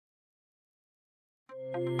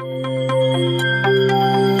Welcome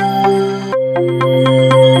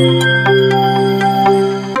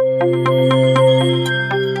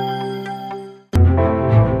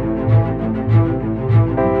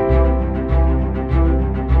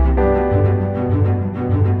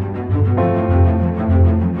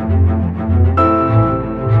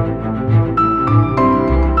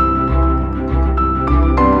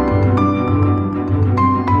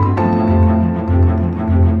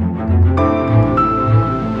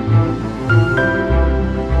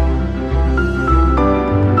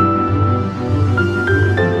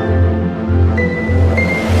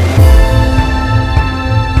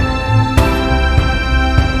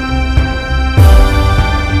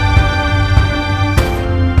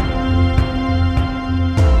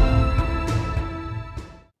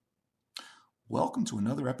to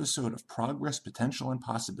another episode of Progress, Potential, and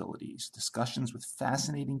Possibilities, discussions with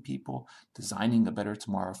fascinating people designing a better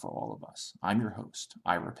tomorrow for all of us. I'm your host,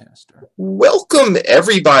 Ira Pastor. Welcome,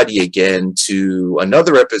 everybody, again to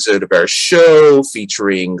another episode of our show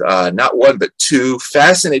featuring not one but two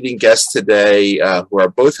fascinating guests today who are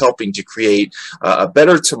both helping to create a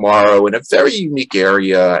better tomorrow in a very unique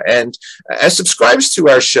area. And as subscribers to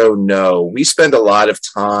our show know, we spend a lot of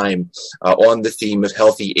time on the theme of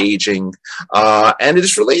healthy aging. And it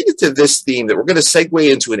is related to this theme that we're going to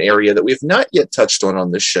segue into an area that we have not yet touched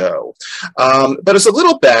on the show. But as a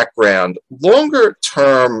little background,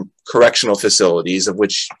 longer-term correctional facilities, of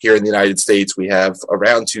which here in the United States we have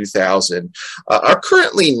around 2,000, are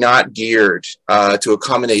currently not geared to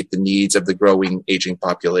accommodate the needs of the growing aging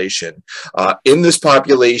population. In this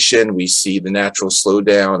population, we see the natural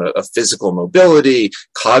slowdown of physical mobility,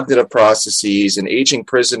 cognitive processes, and aging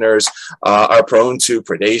prisoners are prone to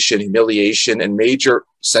predation, humiliation, and major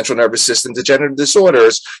central nervous system degenerative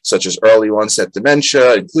disorders such as early onset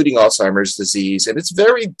dementia, including Alzheimer's disease. And it's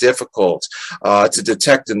very difficult to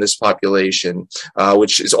detect in this population,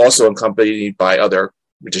 which is also accompanied by other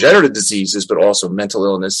degenerative diseases, but also mental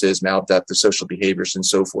illnesses, maladaptive social behaviors, and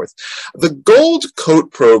so forth. The Gold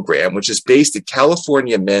Coat program, which is based at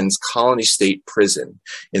California Men's Colony State Prison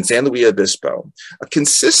in San Luis Obispo,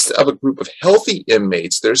 consists of a group of healthy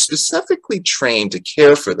inmates that are specifically trained to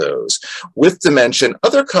care for those with dementia and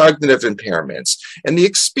other cognitive impairments. And the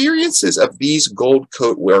experiences of these Gold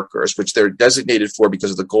Coat workers, which they're designated for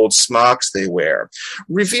because of the gold smocks they wear,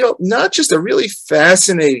 reveal not just a really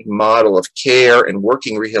fascinating model of care and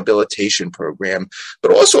working rehabilitation program,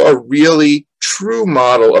 but also a really true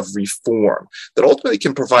model of reform that ultimately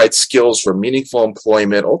can provide skills for meaningful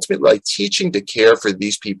employment, ultimately like teaching to care for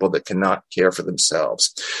these people that cannot care for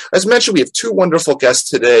themselves. As mentioned, we have two wonderful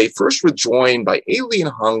guests today. First, we're joined by Aileen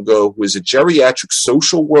Hongo, who is a geriatric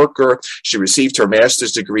social worker. She received her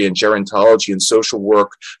master's degree in gerontology and social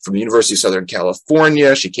work from the University of Southern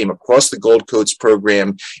California. She came across the Gold Coats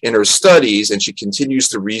program in her studies, and she continues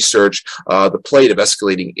to research the plight of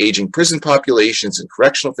escalating aging prison populations and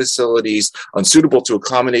correctional facilities, unsuitable to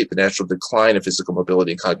accommodate the natural decline of physical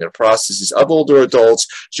mobility and cognitive processes of older adults.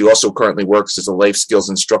 She also currently works as a life skills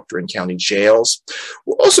instructor in county jails.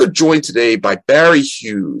 We're also joined today by Barry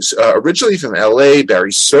Hughes. Originally from LA,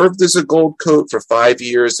 Barry served as a Gold Coat for 5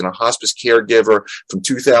 years and a hospice caregiver from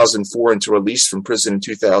 2004 until release from prison in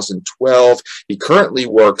 2012. He currently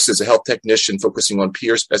works as a health technician focusing on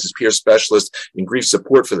as his peer specialist in grief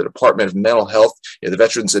support for the Department of Mental Health in the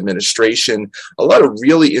Veterans Administration. A lot of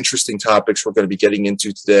really interesting topics we're going to be getting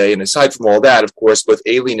into today. And aside from all that, of course, both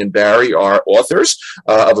Aileen and Barry are authors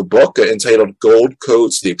of a book entitled Gold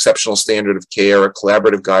Coats, The Exceptional Standard of Care, a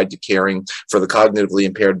collaborative guide to caring for the cognitively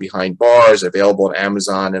impaired behind bars, available on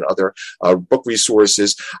Amazon and other book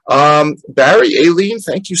resources. Barry, Aileen,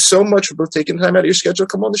 thank you so much for both taking time out of your schedule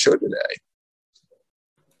to come on the show today.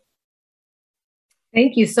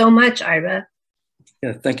 Thank you so much, Ira.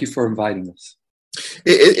 Yeah, thank you for inviting us.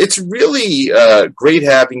 It's really great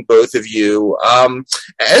having both of you.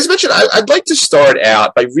 As mentioned, I'd like to start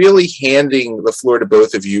out by really handing the floor to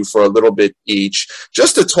both of you for a little bit each,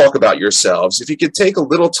 just to talk about yourselves. If you could take a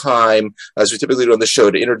little time, as we typically do on the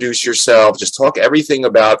show, to introduce yourself, just talk everything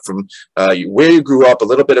about from where you grew up, a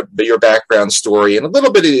little bit of your background story, and a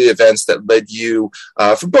little bit of the events that led you,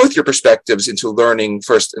 from both your perspectives, into learning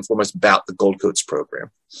first and foremost about the Gold Coats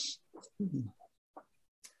program.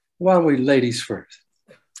 Why don't we ladies first?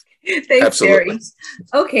 Thanks, Absolutely.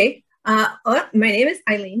 Barry. Okay. My name is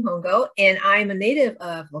Aileen Hongo, and I'm a native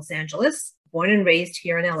of Los Angeles, born and raised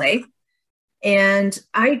here in LA. And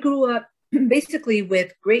I grew up basically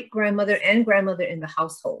with great-grandmother and grandmother in the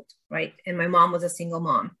household, right? And my mom was a single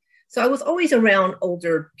mom. So I was always around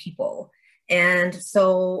older people. And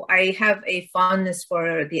so I have a fondness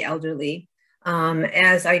for the elderly.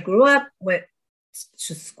 As I grew up,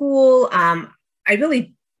 to school. I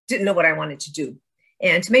really didn't know what I wanted to do.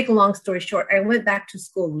 And to make a long story short, I went back to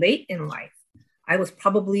school late in life. I was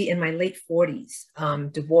probably in my late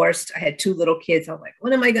 40s, divorced. I had 2 little kids. I was like,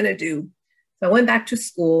 what am I going to do? So I went back to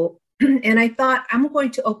school and I thought, I'm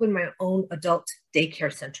going to open my own adult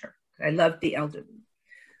daycare center. I love the elderly.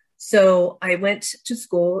 So I went to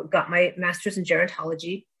school, got my master's in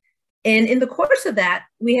gerontology. And in the course of that,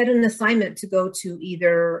 we had an assignment to go to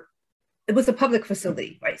either, it was a public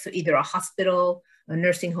facility, right? So either a hospital, a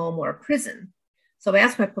nursing home, or a prison. So I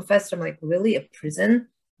asked my professor, I'm like, really, a prison?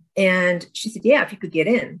 And she said, yeah, if you could get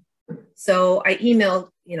in. So I emailed,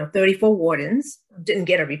 34 wardens, didn't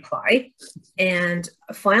get a reply. And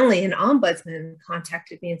finally, an ombudsman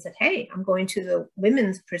contacted me and said, hey, I'm going to the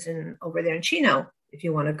women's prison over there in Chino, if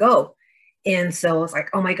you want to go. And so I was like,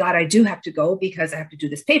 oh my God, I do have to go because I have to do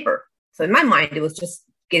this paper. So in my mind, it was just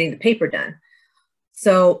getting the paper done.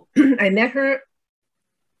 So I met her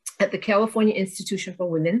at the California Institution for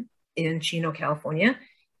Women in Chino, California.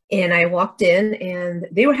 And I walked in and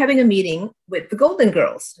they were having a meeting with the Golden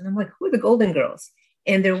Girls. And I'm like, who are the Golden Girls?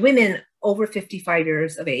 And they're women over 55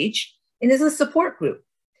 years of age. And it's a support group.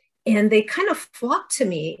 And they kind of flocked to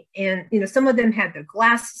me. And, some of them had their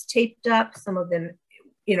glasses taped up. Some of them,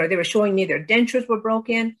 they were showing me their dentures were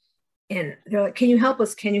broken. And they're like, can you help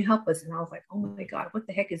us? Can you help us? And I was like, oh my God, what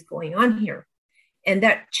the heck is going on here? And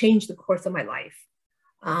that changed the course of my life.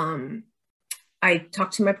 I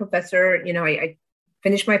talked to my professor, I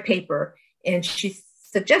finished my paper, and she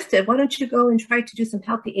suggested, why don't you go and try to do some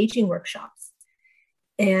healthy aging workshops?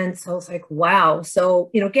 And so I was like, wow. So,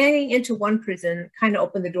 getting into one prison kind of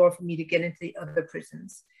opened the door for me to get into the other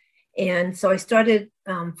prisons. And so I started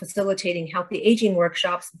facilitating healthy aging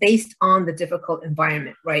workshops based on the difficult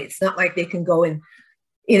environment, right? It's not like they can go and,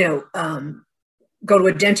 go to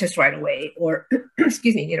a dentist right away or,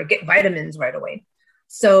 excuse me, get vitamins right away.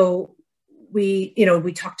 So we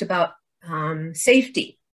talked about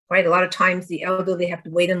safety, right? A lot of times the elderly have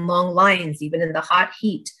to wait in long lines, even in the hot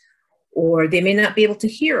heat, or they may not be able to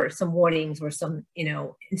hear some warnings or some,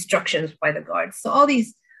 instructions by the guards. So all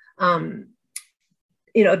these,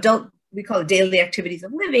 adult, we call it daily activities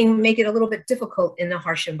of living, make it a little bit difficult in a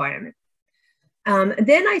harsh environment.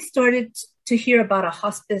 Then I started to hear about a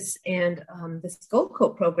hospice and this Gold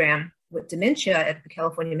Coat program with dementia at the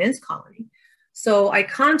California Men's Colony. So I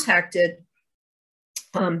contacted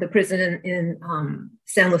the prison in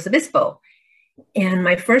San Luis Obispo. And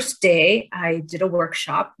my first day, I did a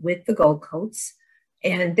workshop with the Gold Coats.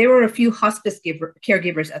 And there were a few hospice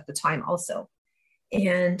caregivers at the time also.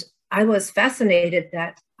 And I was fascinated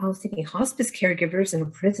that I was thinking hospice caregivers in a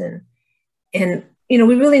prison. And, we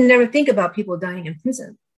really never think about people dying in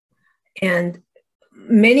prison. And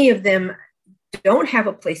many of them don't have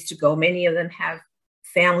a place to go. Many of them have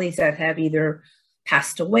families that have either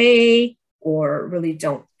passed away or really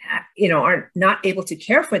don't, aren't not able to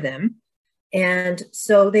care for them. And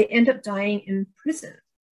so they end up dying in prison.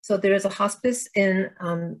 So there's a hospice in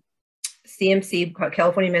CMC,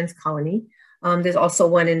 California Men's Colony. There's also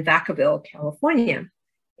one in Vacaville, California.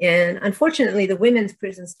 And unfortunately, the women's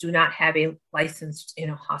prisons do not have a licensed,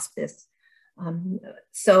 hospice.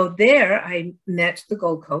 So there I met the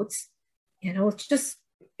Gold Coats, and I was just,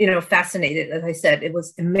 fascinated. As I said, it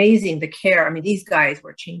was amazing, the care. I mean, these guys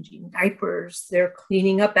were changing diapers, they're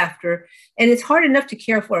cleaning up after, and it's hard enough to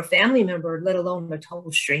care for a family member, let alone a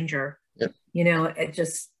total stranger. Yep. It's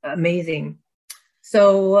just amazing.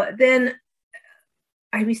 So then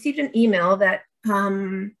I received an email that,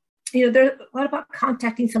 there's a lot about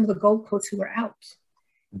contacting some of the Gold Coats who were out.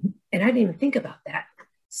 Mm-hmm. And I didn't even think about that.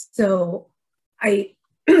 So a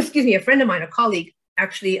friend of mine, a colleague,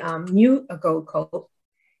 actually knew a Gold Coat.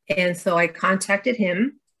 And so I contacted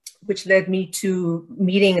him, which led me to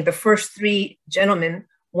meeting the first 3 gentlemen.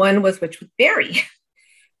 One was with Barry.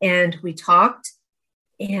 And we talked,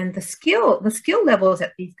 and the skill levels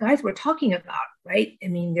that these guys were talking about, right? I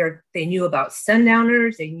mean, they knew about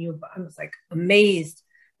sundowners. I was like amazed.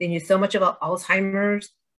 They knew so much about Alzheimer's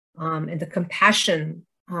and the compassion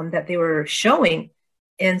that they were showing.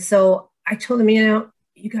 And so I told them,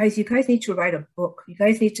 you guys need to write a book. You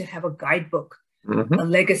guys need to have a guidebook, mm-hmm. a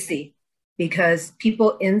legacy, because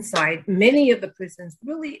people inside many of the prisons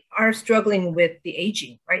really are struggling with the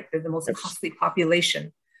aging, right? They're the most costly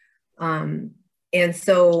population. And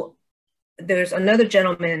so there's another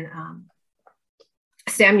gentleman,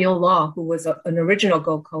 Samuel Law, who was an original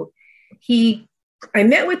Gold Coat. I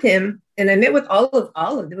met with him, and I met with all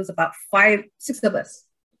of there was about 5-6 of us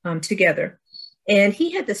together. And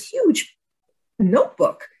he had this huge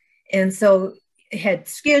notebook. And so it had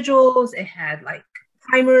schedules, it had like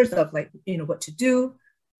timers of what to do.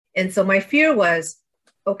 And so my fear was,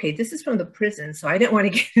 okay, this is from the prison, so I didn't want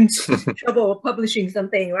to get into trouble with publishing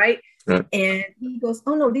something, right? Right. And he goes,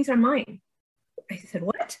 oh no, these are mine. I said,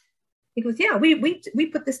 what? He goes, yeah, we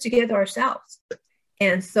put this together ourselves.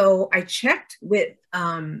 And so I checked with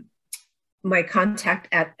my contact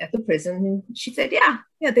at the prison, and she said, yeah,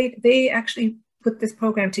 they actually put this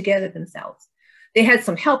program together themselves. They had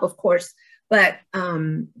some help, of course, but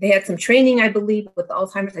they had some training, I believe, with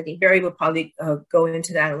Alzheimer's. I think Barry would probably go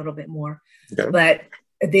into that a little bit more. Okay. But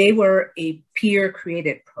they were a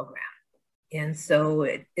peer-created program. And so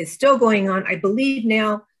it's still going on. I believe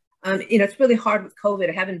now, it's really hard with COVID.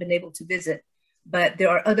 I haven't been able to visit, but there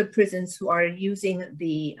are other prisons who are using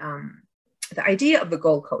the idea of the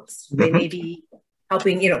Gold Coats. Mm-hmm. They may be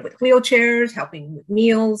helping, with wheelchairs, helping with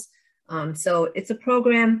meals. So it's a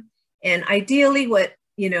program. And ideally what,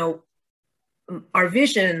 our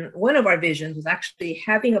vision, one of our visions was actually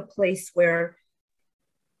having a place where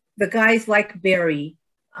the guys like Barry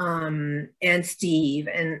and Steve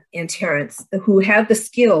and Terrence, who have the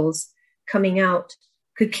skills coming out,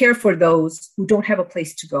 could care for those who don't have a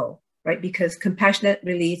place to go, right? Because compassionate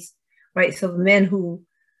release, right? So the men who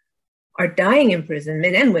are dying in prison,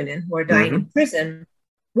 men and women who are dying in prison,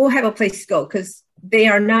 will have a place to go, because they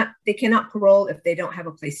cannot parole if they don't have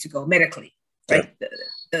a place to go medically, right? Yeah.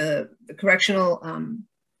 The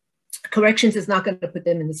corrections is not going to put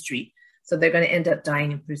them in the street. So they're going to end up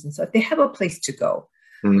dying in prison. So if they have a place to go,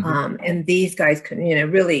 and these guys can,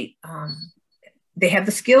 really, they have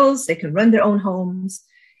the skills, they can run their own homes.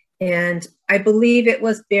 And I believe it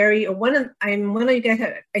was Barry or one of you guys,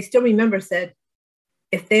 I still remember, said,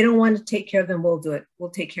 if they don't want to take care of them, we'll do it.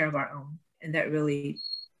 We'll take care of our own. And that really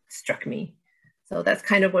struck me. So that's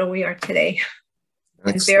kind of where we are today.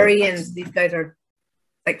 Excellent. And Barry and these guys are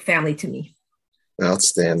like family to me.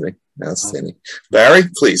 Outstanding. Barry,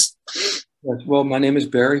 please. Yes, well, my name is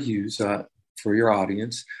Barry Hughes, for your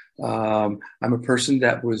audience. I'm a person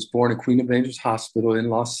that was born at Queen of Angels Hospital in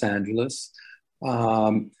Los Angeles.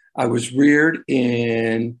 I was reared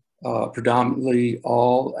in predominantly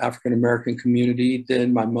all African-American community.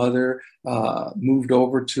 Then my mother moved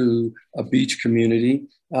over to a beach community.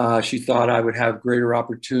 She thought I would have greater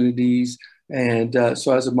opportunities. And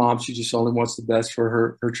so as a mom, she just only wants the best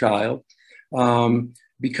for her child.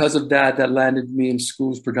 Because of that landed me in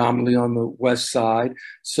schools predominantly on the West Side.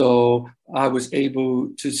 So I was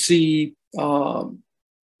able to see a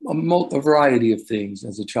variety of things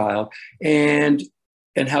as a child and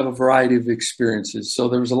have a variety of experiences. So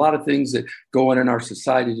there was a lot of things that go on in our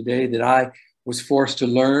society today that I was forced to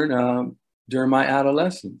learn during my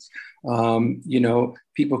adolescence.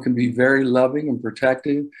 People can be very loving and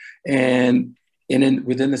protective, and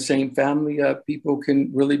within the same family, people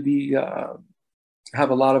can really be have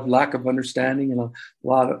a lot of lack of understanding and a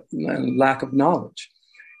lot of lack of knowledge.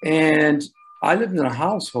 And I lived in a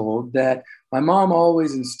household that my mom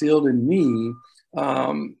always instilled in me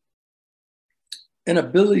an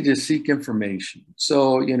ability to seek information.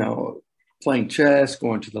 So, playing chess,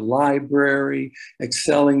 going to the library,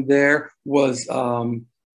 excelling there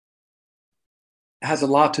has a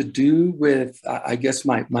lot to do with, I guess,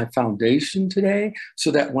 my foundation today,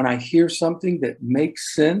 so that when I hear something that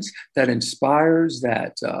makes sense, that inspires,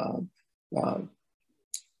 that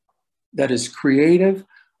is creative,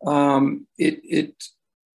 when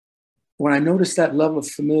I notice that level of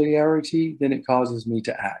familiarity, then it causes me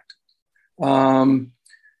to act.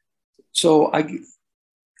 So I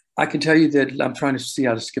can tell you that I'm trying to see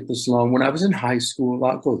how to skip this along. When I was in high school,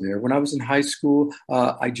 I'll go there. When I was in high school,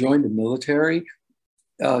 I joined the military.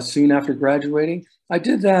 Soon after graduating. I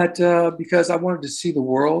did that because I wanted to see the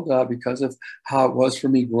world, because of how it was for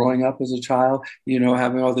me growing up as a child,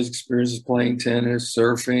 having all these experiences playing tennis,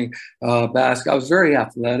 surfing, basketball. I was very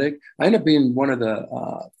athletic. I ended up being one of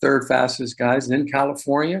the third fastest guys in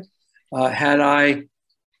California. Had I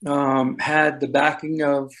had the backing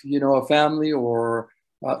of, a family or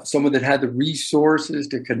someone that had the resources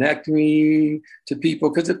to connect me to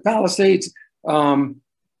people, because at Palisades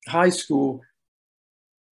High School,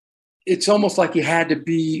 it's almost like you had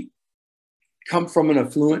to come from an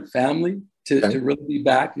affluent family to really be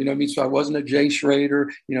back, you know what I mean? So I wasn't a Jay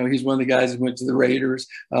Schrader, he's one of the guys that went to the Raiders.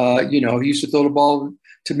 He used to throw the ball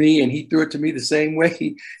to me and he threw it to me the same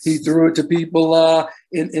way he threw it to people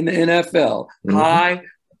in the NFL, high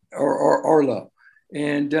or low.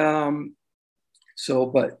 And but,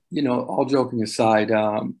 all joking aside,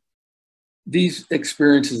 these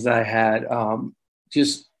experiences I had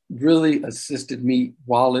just really assisted me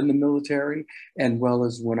while in the military and well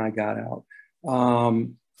as when I got out.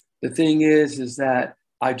 The thing is that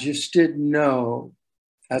I just didn't know,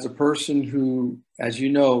 as a person who, as you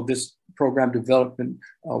know, this program development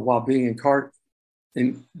while being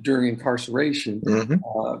during incarceration.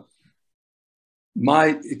 My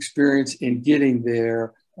experience in getting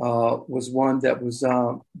there was one that was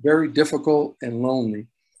very difficult and lonely.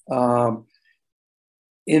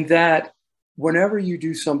 In that, whenever you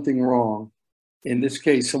do something wrong, in this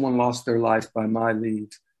case, someone lost their life by my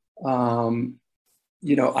leave.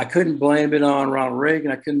 I couldn't blame it on Ronald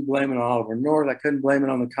Reagan. I couldn't blame it on Oliver North. I couldn't blame it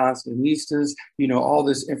on the Constantinistas. All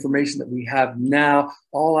this information that we have now.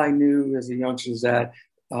 All I knew as a youngster is that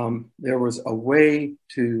there was a way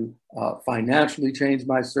to financially change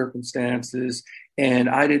my circumstances. And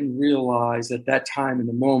I didn't realize at that time in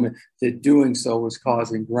the moment that doing so was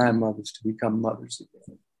causing grandmothers to become mothers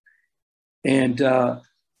again. And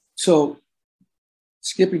so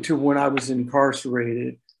skipping to when I was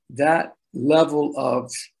incarcerated, that level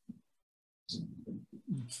of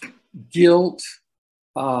guilt,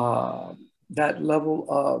 that level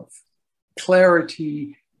of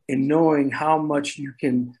clarity in knowing how much you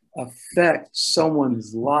can affect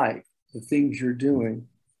someone's life, the things you're doing,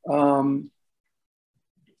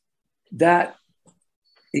 that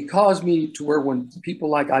it caused me to where when people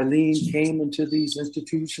like Eileen came into these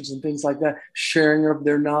institutions and things like that, sharing of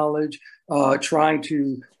their knowledge, trying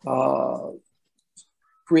to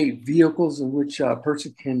create vehicles in which a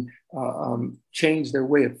person can change their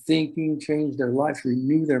way of thinking, change their life,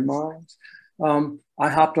 renew their minds. I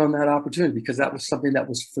hopped on that opportunity because that was something that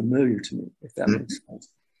was familiar to me, if that makes sense.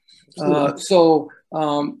 So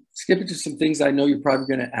skipping to some things I know you're probably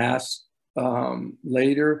going to ask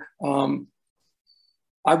later.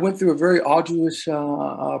 I went through a very arduous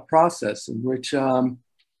process in which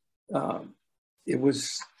it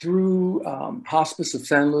was through Hospice of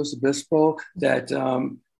San Luis Obispo that,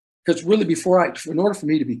 because really in order for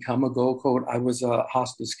me to become a Gold Coat, I was a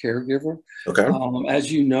hospice caregiver. Okay.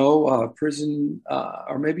 As you know, prison,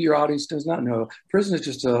 or maybe your audience does not know, prison is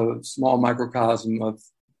just a small microcosm of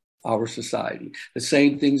our society. The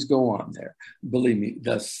same things go on there. Believe me,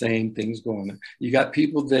 the same things go on there. You got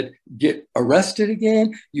people that get arrested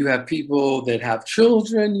again. You have people that have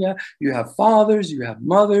children. Yeah, you have fathers. You have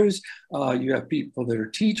mothers. You have people that are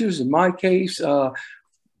teachers. In my case,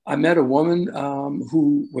 I met a woman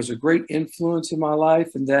who was a great influence in my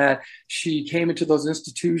life, and that she came into those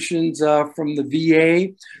institutions from the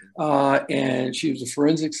VA, and she was a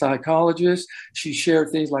forensic psychologist. She shared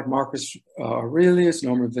things like Marcus Aurelius,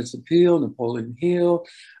 Norman Vincent Peale, Napoleon Hill.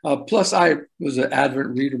 Plus, I was an avid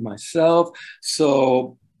reader myself.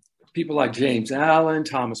 So people like James Allen,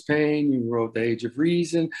 Thomas Paine, who wrote The Age of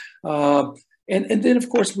Reason. And then, of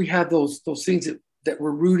course, we have those things that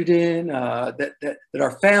we're rooted in, that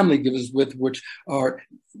our family gives us with, which are,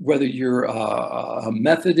 whether you're a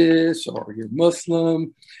Methodist or you're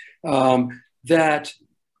Muslim, that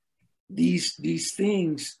these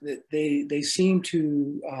things, that they seem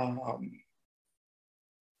to,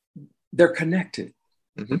 they're connected.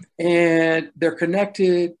 Mm-hmm. And they're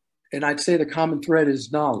connected, and I'd say the common thread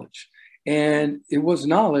is knowledge. And it was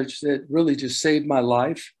knowledge that really just saved my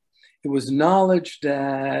life. It was knowledge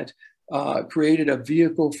that created a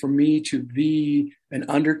vehicle for me to be an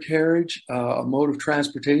undercarriage, a mode of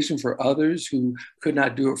transportation for others who could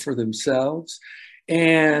not do it for themselves.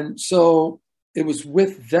 And so it was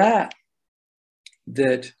with that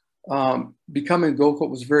becoming Gold Coat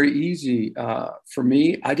was very easy for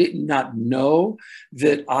me. I did not know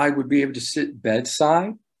that I would be able to sit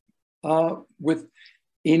bedside with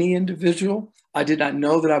any individual. I did not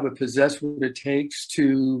know that I would possess what it takes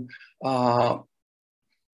to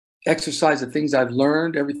exercise the things I've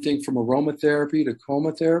learned, everything from aromatherapy to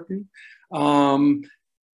coma therapy.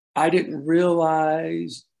 I didn't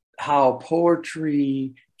realize how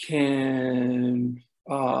poetry can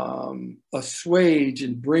assuage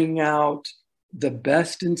and bring out the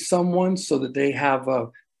best in someone so that they have a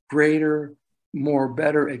greater,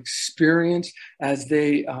 better experience as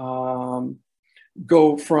they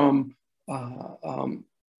go from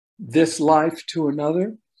this life to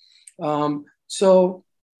another. So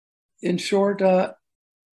in short, I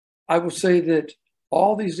will say that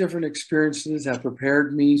all these different experiences have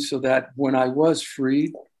prepared me so that when I was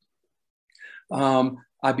freed,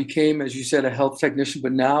 I became, as you said, a health technician,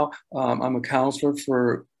 but now I'm a counselor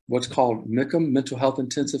for what's called MICM, Mental Health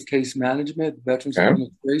Intensive Case Management, Veterans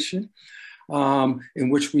Administration, in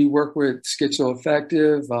which we work with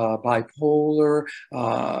schizoaffective, bipolar,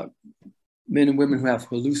 men and women who have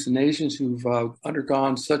hallucinations, who've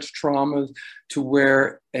undergone such traumas to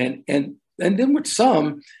where, and then with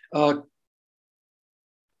some,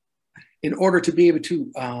 in order to be able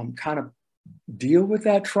to kind of deal with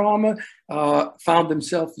that trauma, found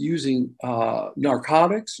themselves using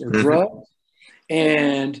narcotics or drugs.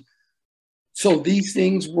 And So these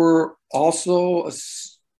things were also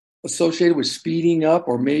associated with speeding up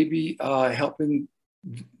or maybe helping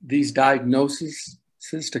these diagnoses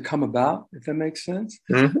to come about, if that makes sense.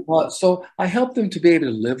 Mm-hmm. So I help them to be able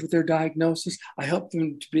to live with their diagnosis. I help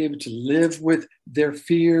them to be able to live with their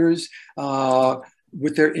fears,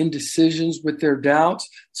 with their indecisions, with their doubts,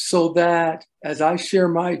 so that as I share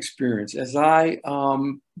my experience, as I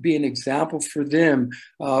be an example for them,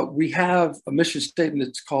 we have a mission statement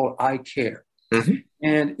that's called I Care. Mm-hmm.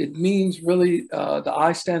 And it means really, the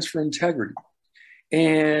I stands for integrity.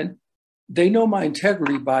 And they know my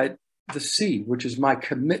integrity by the C, which is my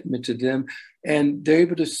commitment to them. And they're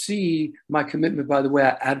able to see my commitment by the way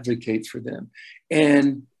I advocate for them.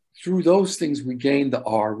 And through those things, we gain the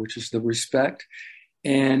R, which is the respect.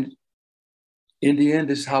 And in the end,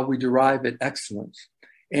 this is how we derive at excellence.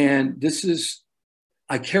 And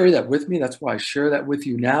I carry that with me. That's why I share that with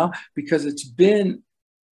you now, because it's been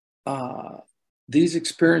these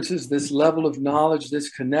experiences, this level of knowledge, this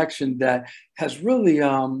connection that has really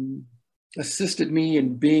assisted me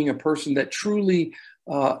in being a person that truly,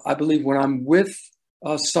 I believe when I'm with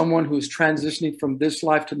someone who is transitioning from this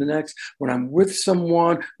life to the next, when I'm with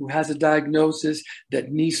someone who has a diagnosis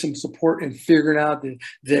that needs some support in figuring out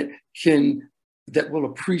that will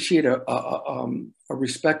appreciate a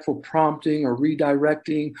respectful prompting or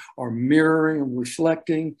redirecting or mirroring or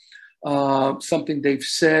reflecting something they've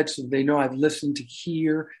said, so they know I've listened to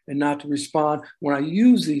hear and not to respond. When I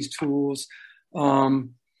use these tools,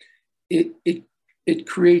 it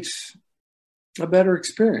creates a better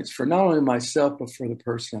experience for not only myself, but for the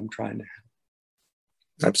person I'm trying to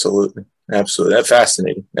help. Absolutely. That's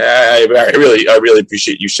fascinating. I really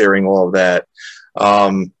appreciate you sharing all of that.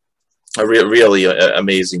 Really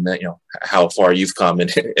amazing that, how far you've come and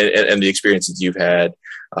the experiences you've had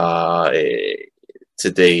to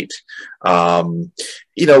date.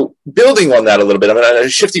 Building on that a little bit, I'm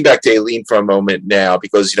shifting back to Aileen for a moment now,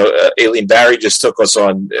 because, Aileen, Barry just took us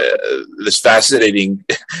on this fascinating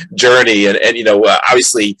journey. And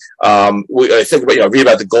obviously, I think about, read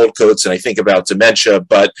about the gold coats and I think about dementia,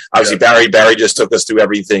 but obviously Barry just took us through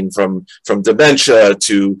everything from dementia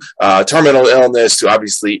to terminal illness to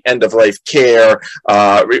obviously end of life care,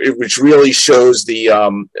 which really shows the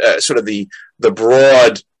sort of the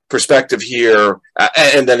broad perspective here.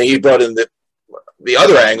 And then he brought in the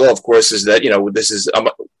other angle, of course, is that, this is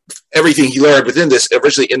everything he learned within this,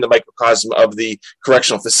 originally in the microcosm of the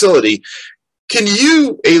correctional facility. Can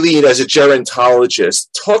you, Aileen, as a gerontologist,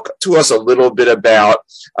 talk to us a little bit about,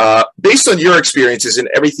 based on your experiences and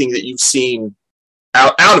everything that you've seen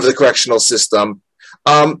out of the correctional system,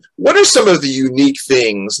 what are some of the unique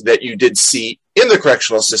things that you did see in the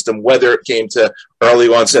correctional system, whether it came to early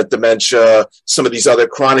onset dementia, some of these other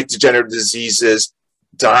chronic degenerative diseases,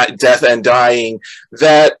 death and dying,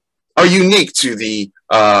 that are unique to the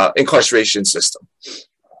incarceration system?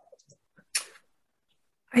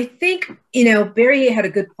 I think, Barry had a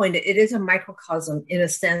good point. It is a microcosm in a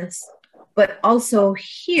sense, but also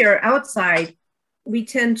here outside, we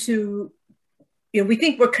tend to, we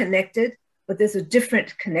think we're connected, but there's a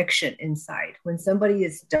different connection inside. When somebody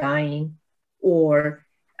is dying, or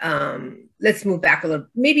let's move back a little,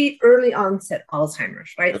 maybe early onset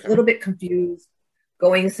Alzheimer's, right? Okay. A little bit confused,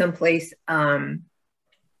 going someplace. And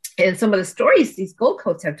some of the stories these gold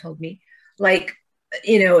coats have told me, like,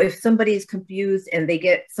 if somebody is confused and they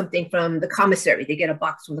get something from the commissary, they get a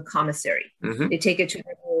box from the commissary, they take it to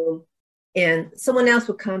their room, and someone else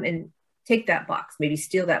will come and take that box, maybe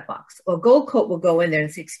steal that box. Or gold coat will go in there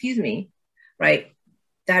and say, excuse me, right?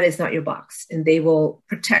 That is not your box. And they will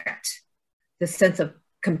protect the sense of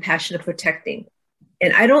compassion of protecting.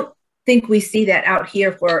 And I don't think we see that out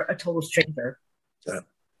here for a total stranger.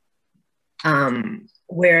 Yeah.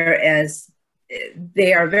 Whereas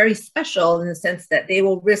they are very special in the sense that they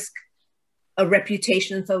will risk a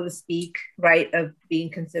reputation, so to speak, right, of being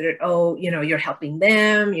considered, you're helping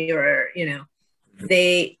them,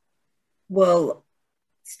 they will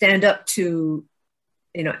stand up to,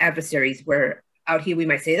 adversaries, where out here we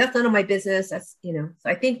might say, that's none of my business. That's, so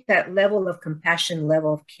I think that level of compassion,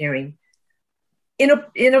 level of caring in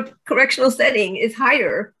a correctional setting is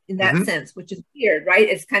higher in that sense, which is weird, right?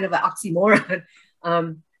 It's kind of an oxymoron.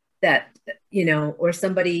 That, or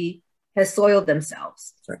somebody has soiled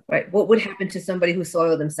themselves, right? What would happen to somebody who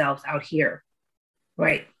soiled themselves out here,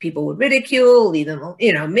 right? People would ridicule, leave them,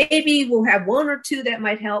 maybe we'll have one or two that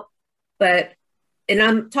might help, and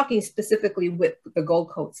I'm talking specifically with the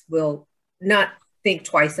gold coats, will not think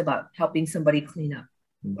twice about helping somebody clean up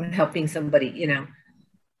or helping somebody,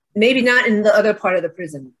 maybe not in the other part of the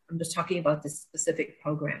prison. I'm just talking about this specific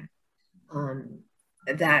program,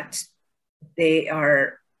 that they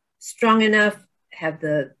are strong enough, have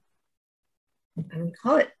the, I don't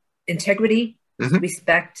call it, integrity,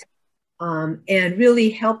 respect, and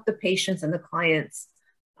really help the patients and the clients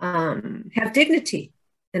have dignity.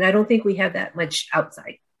 And I don't think we have that much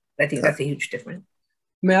outside. I think that's a huge difference.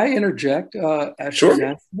 May I interject?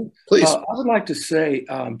 Sure. Please. I would like to say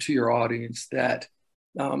to your audience that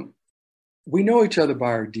we know each other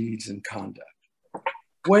by our deeds and conduct.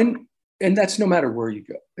 And that's no matter where you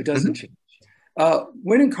go. It doesn't change.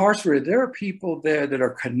 When incarcerated, there are people there that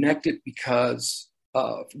are connected because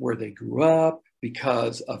of where they grew up,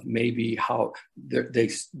 because of maybe how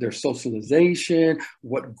their socialization,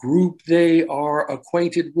 what group they are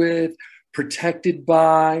acquainted with, protected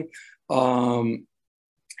by.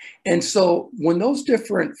 And so when those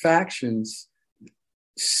different factions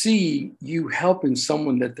see you helping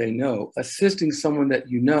someone that they know, assisting someone that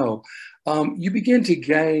you know, you begin to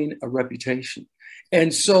gain a reputation.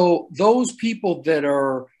 And so those people that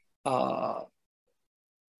are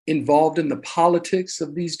involved in the politics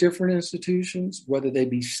of these different institutions, whether they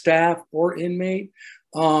be staff or inmate,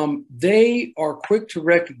 they are quick to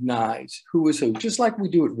recognize who is who, just like we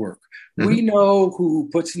do at work. We know who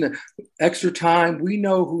puts in the extra time. We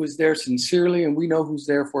know who is there sincerely, and we know who's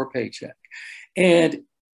there for a paycheck. And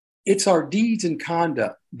it's our deeds and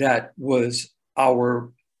conduct that was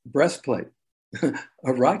our breastplate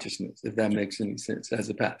of righteousness, if that makes any sense as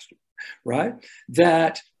a pastor, right?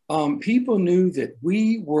 That people knew that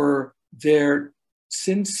we were there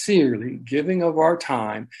sincerely giving of our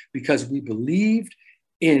time because we believed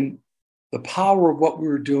in the power of what we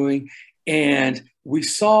were doing. And we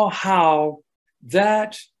saw how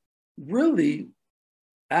that really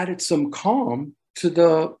added some calm to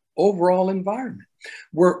the overall environment,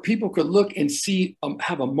 where people could look and see,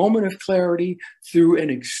 have a moment of clarity through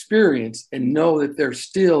an experience and know that there's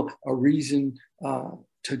still a reason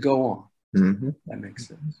to go on. That makes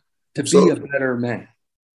sense. To Absolutely. Be a better man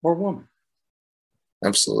or woman.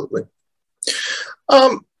 Absolutely.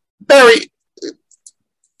 Barry,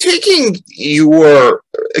 taking your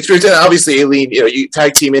experience, and obviously, Aileen, you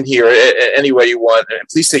tag team in here any way you want, and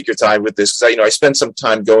please take your time with this, because I spent some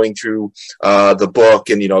time going through the book,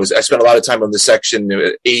 and I spent a lot of time on the section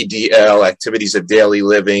ADL, Activities of Daily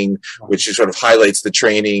Living, which sort of highlights the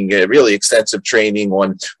training, really extensive training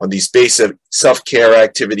on these basic self-care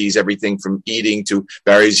activities, everything from eating to,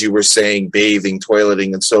 Barry, as you were saying, bathing,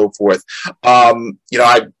 toileting, and so forth.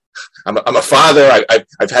 I'm a father.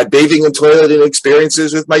 I've had bathing and toileting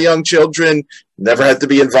experiences with my young children. Never had to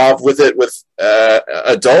be involved with it with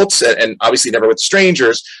adults, and obviously never with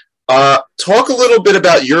strangers. Talk a little bit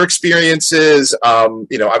about your experiences.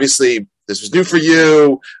 Obviously this was new for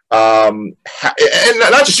you, and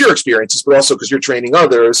not just your experiences, but also because you're training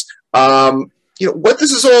others. What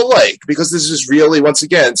this is all like, because this is really, once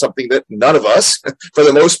again, something that none of us, for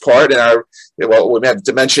the most part, we have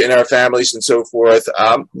dementia in our families and so forth,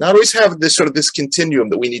 not always have this continuum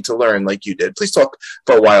that we need to learn like you did. Please talk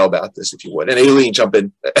for a while about this, if you would. And Aileen, jump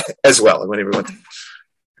in as well.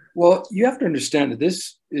 Well, you have to understand that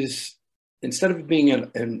this is, instead of being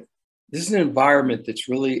this is an environment that's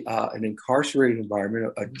really an incarcerated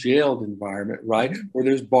environment, a jailed environment, right? Where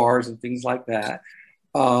there's bars and things like that.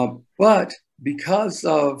 But because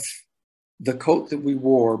of the coat that we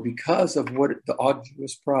wore, because of the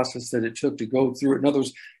arduous process that it took to go through it. In other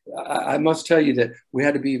words, I must tell you that we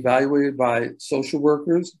had to be evaluated by social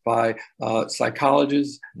workers, by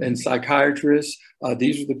psychologists and psychiatrists.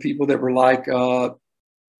 These are the people that were like the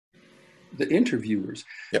interviewers.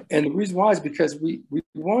 Yep. And the reason why is because they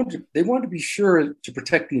wanted to be sure to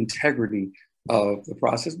protect the integrity of the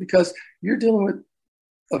process, because you're dealing with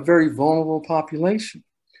a very vulnerable population.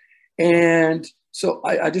 And so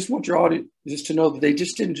I just want your audience just to know that they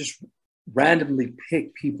just didn't just randomly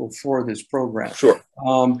pick people for this program. Sure.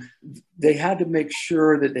 They had to make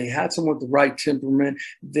sure that they had someone with the right temperament.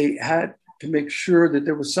 They had to make sure that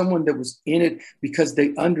there was someone that was in it because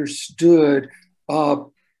they understood the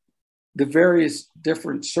various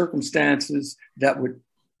different circumstances that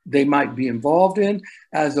they might be involved in,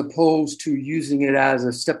 as opposed to using it as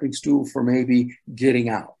a stepping stool for maybe getting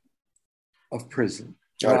out of prison.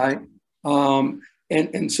 Right.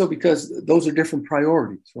 And so, because those are different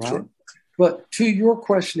priorities, right? Sure. But to your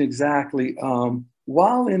question exactly,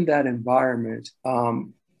 while in that environment,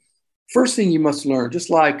 first thing you must learn,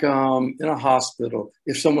 just like in a hospital,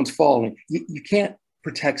 if someone's falling, you can't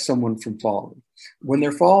protect someone from falling. When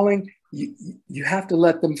they're falling, you have to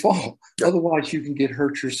let them fall. Otherwise, you can get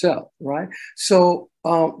hurt yourself, right? So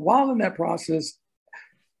while in that process,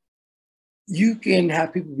 you can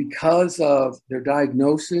have people, because of their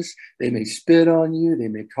diagnosis, they may spit on you, they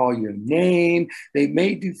may call you a name, they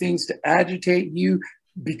may do things to agitate you.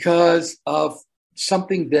 because of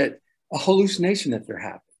a hallucination that they're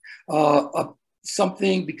having,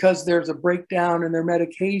 something because there's a breakdown in their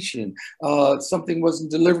medication, something wasn't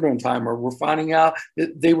delivered on time, or we're finding out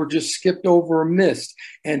that they were just skipped over or missed.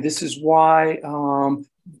 And this is why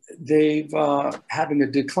they've having a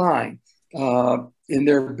decline in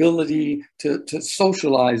their ability to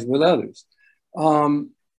socialize with others.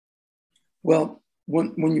 Well,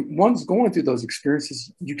 when one's going through those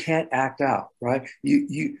experiences, you can't act out, right?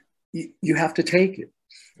 You have to take it.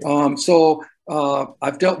 So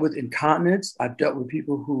I've dealt with incontinence. I've dealt with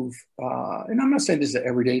people who've, and I'm not saying this is an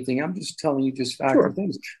everyday thing. I'm just telling you just factual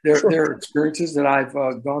things. There are experiences that I've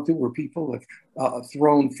gone through where people have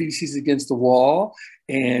thrown feces against the wall,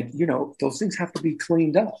 and those things have to be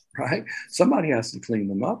cleaned up, right? Somebody has to clean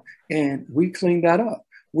them up, and we cleaned that up.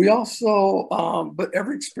 We also, but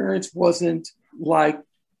every experience wasn't like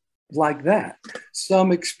that.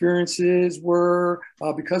 Some experiences were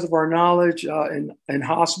because of our knowledge in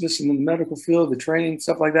hospice and in the medical field, the training,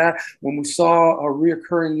 stuff like that. When we saw a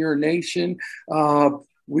reoccurring urination,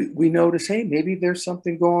 we noticed, hey, maybe there's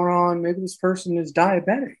something going on. Maybe this person is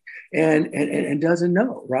diabetic and doesn't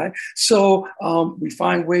know, right? So we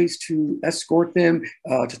find ways to escort them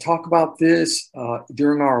to talk about this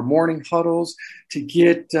during our morning huddles to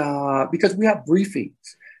get, because we have briefings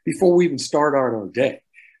before we even start our day.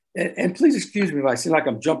 And please excuse me if I seem like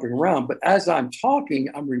I'm jumping around, but as I'm talking,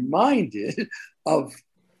 I'm reminded of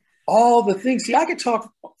all the things. See, I could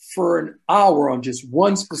talk for an hour on just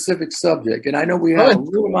one specific subject, and I know we have a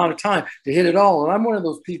little amount of time to hit it all. And I'm one of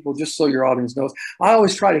those people, just so your audience knows, I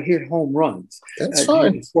always try to hit home runs. That's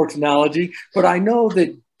fine. Sports analogy, but I know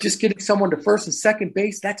that just getting someone to first and second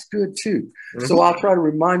base, that's good too. Mm-hmm. So I'll try to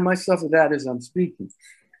remind myself of that as I'm speaking.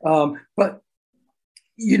 But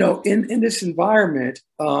in this environment,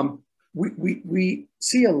 we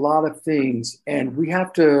see a lot of things, and we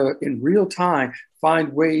have to, in real time,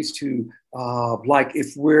 find ways to, like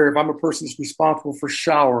if I'm a person that's responsible for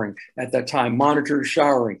showering at that time, monitor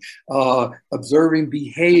showering, observing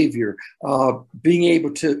behavior, being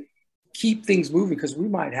able to keep things moving, because we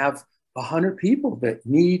might have 100 people that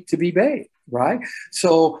need to be bathed, right?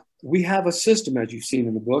 So we have a system, as you've seen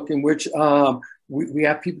in the book, in which we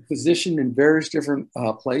have people positioned in various different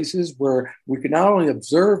places where we can not only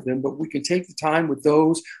observe them, but we can take the time with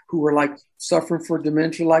those who are like suffering for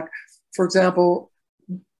dementia. Like, for example,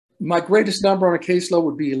 my greatest number on a caseload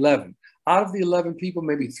would be 11. Out of the 11 people,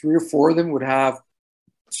 maybe 3 or 4 of them would have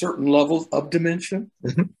certain levels of dementia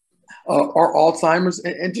or Alzheimer's.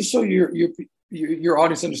 And just so your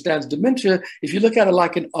audience understands dementia, if you look at it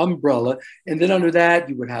like an umbrella, and then under that,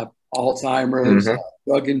 you would have Alzheimer's,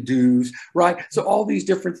 drug-induced, right? So all these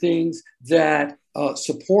different things that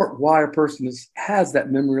support why a person has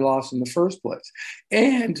that memory loss in the first place.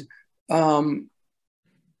 And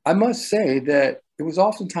I must say that it was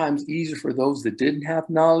oftentimes easier for those that didn't have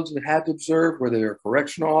knowledge, that had to observe, whether they're a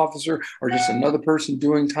correctional officer or just another person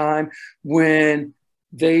doing time, when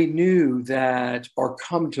they knew that, or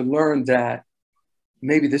come to learn that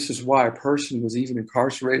maybe this is why a person was even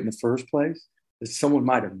incarcerated in the first place, that someone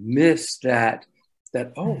might have missed that,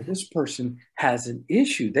 this person has an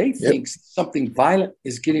issue. They think something violent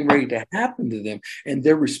is getting ready to happen to them, and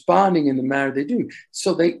they're responding in the manner they do.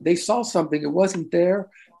 So they saw something, it wasn't there,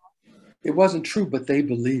 it wasn't true, but they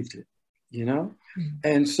believed it,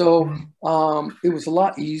 And so it was a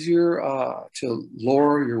lot easier to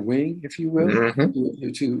lower your wing, if you will,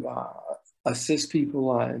 to assist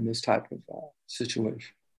people in this type of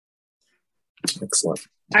situation. Excellent.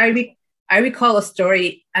 I recall a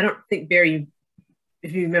story. I don't think, Barry,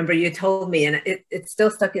 if you remember, you told me, and it's still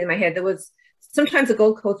stuck in my head. There was sometimes the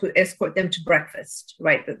Gold Coast would escort them to breakfast,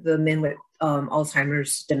 right? The men with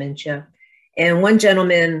Alzheimer's, dementia. And one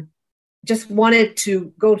gentleman just wanted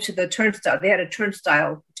to go to the turnstile. They had a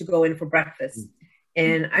turnstile to go in for breakfast.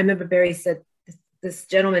 And I remember Barry said, this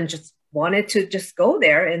gentleman just wanted to just go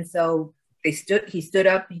there. And so he stood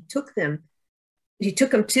up, he took them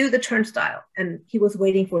to the turnstile, and he was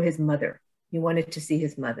waiting for his mother. He wanted to see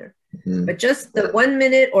his mother. But just the 1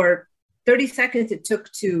 minute or 30 seconds it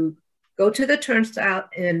took to go to the turnstile,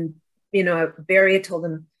 and, Barry had told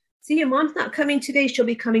him, see, your mom's not coming today. She'll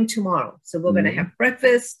be coming tomorrow. So we're going to have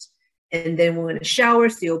breakfast, and then we're going to shower,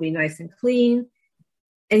 so you'll be nice and clean.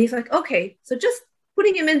 And he's like, okay. So just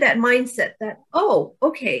putting him in that mindset that, oh,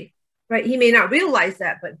 okay, right? He may not realize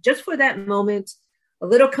that, but just for that moment, a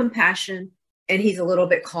little compassion, and he's a little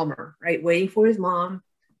bit calmer, right? Waiting for his mom.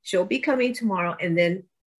 She'll be coming tomorrow. And then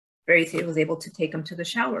Barry was able to take him to the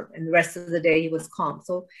shower, and the rest of the day he was calm.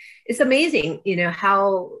 So it's amazing,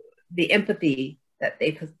 how the empathy that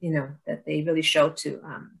they really show to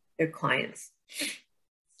their clients.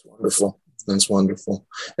 Wonderful. That's wonderful.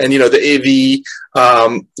 And later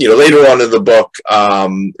on in the book,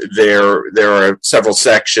 there are several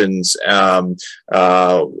sections on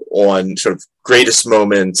sort of greatest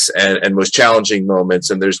moments and most challenging moments.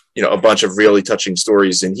 And there's a bunch of really touching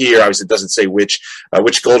stories in here. Obviously, it doesn't say which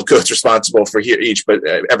Gold Coat's responsible for each, but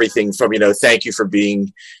everything from thank you for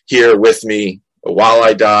being here with me while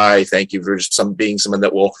I die. Thank you for being someone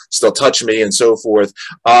that will still touch me, and so forth.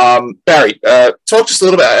 Barry, talk just a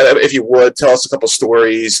little bit, if you would, tell us a couple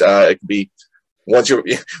stories. It could be ones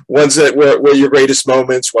that were your greatest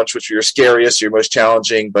moments, ones which were your scariest, your most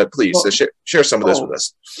challenging. But please share some of this with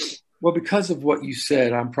us. Well, because of what you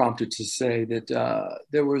said, I'm prompted to say that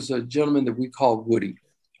there was a gentleman that we called Woody,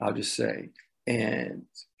 I'll just say. And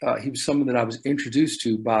he was someone that I was introduced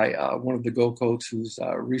to by one of the Gold Coats who's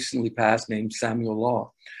recently passed, named Samuel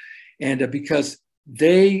Law. And because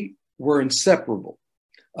they were inseparable.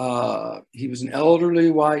 He was an elderly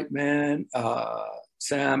white man,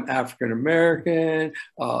 Sam, African-American.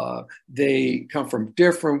 They come from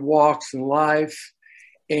different walks in life.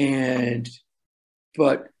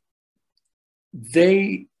 But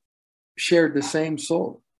they shared the same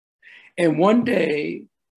soul. And one day,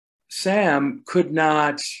 Sam could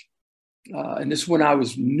not, and this is when I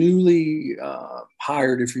was newly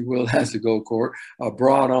hired, if you will, as the Gold Coat,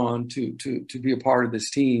 brought on to be a part of this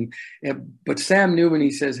team. But Sam knew when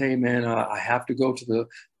he says, "Hey, man, I have to go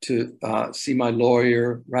to see my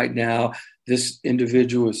lawyer right now. This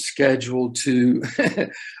individual is scheduled to."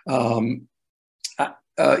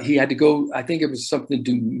 He had to go. I think it was something to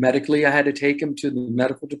do medically. I had to take him to the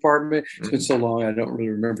medical department. It's been so long, I don't really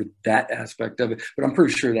remember that aspect of it, but I'm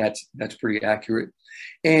pretty sure that's pretty accurate.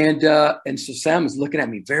 And so Sam was looking at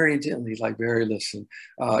me very intently. He's like, "Barry, listen,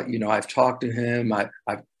 I've talked to him.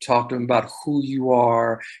 I've talked to him about who you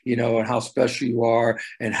are, and how special you are,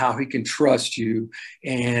 and how he can trust you.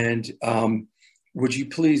 And would you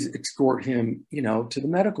please escort him, to the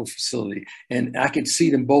medical facility?" And I could see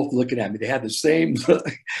them both looking at me. They had the same look.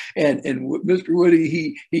 And Mr.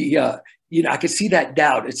 Woody, he I could see that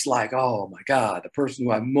doubt. It's like, oh my God, the person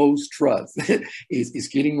who I most trust is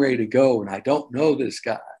getting ready to go, and I don't know this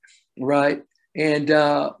guy, right? And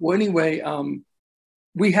anyway,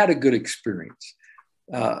 we had a good experience.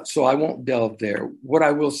 So I won't delve there. What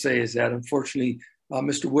I will say is that unfortunately,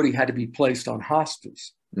 Mr. Woody had to be placed on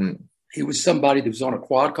hospice. He was somebody that was on a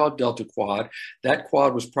quad called Delta Quad. That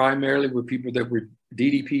quad was primarily with people that were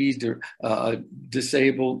DDPs,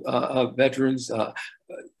 disabled veterans,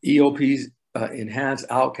 EOPs, enhanced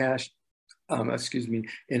outpatient,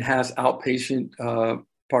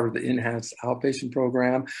 part of the enhanced outpatient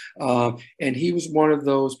program. And he was one of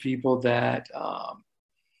those people that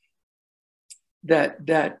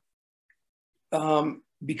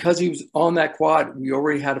because he was on that quad, we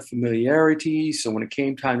already had a familiarity. So when it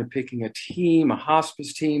came time to picking a team, a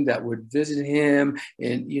hospice team that would visit him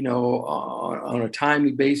and, on a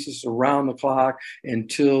timely basis around the clock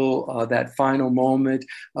until that final moment,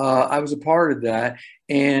 I was a part of that.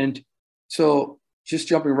 And so just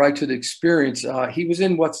jumping right to the experience, he was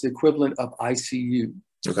in what's the equivalent of ICU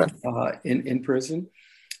in prison.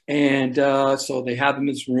 And so they have him in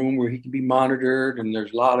this room where he can be monitored, and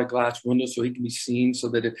there's a lot of glass windows so he can be seen, so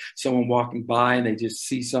that if someone walking by and they just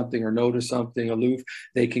see something or notice something aloof,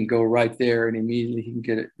 they can go right there and immediately he can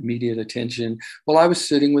get immediate attention. Well, I was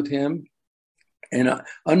sitting with him, and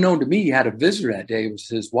unknown to me, he had a visitor that day. It was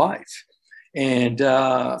his wife. And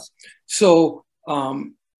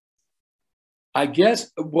I guess,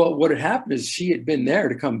 what had happened is she had been there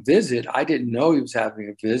to come visit. I didn't know he was having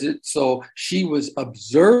a visit. So she was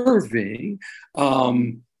observing.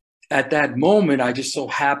 At that moment, I just so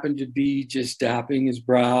happened to be just dapping his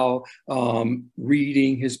brow,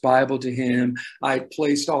 reading his Bible to him. I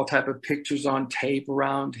placed all type of pictures on tape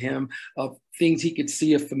around him of things he could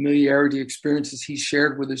see, of familiarity, experiences he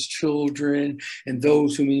shared with his children and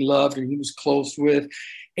those whom he loved and he was close with.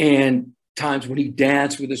 And times when he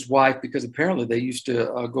danced with his wife, because apparently they used to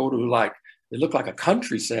go to it looked like a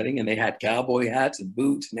country setting, and they had cowboy hats and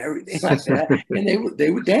boots and everything like that. And they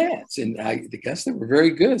would dance. And I guess they were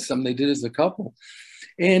very good. Something they did as a couple.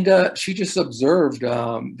 And she just observed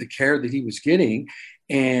the care that he was getting.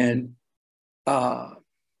 And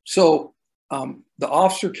so the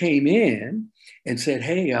officer came in and said,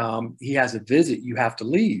 "Hey, he has a visit. You have to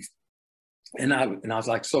leave." And I was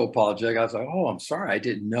like, so apologetic. I was like, "Oh, I'm sorry. I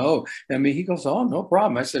didn't know." I mean, he goes, "Oh, no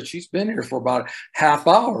problem." I said, "She's been here for about a half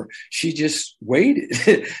hour. She just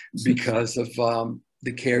waited because of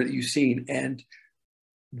the care that you've seen." And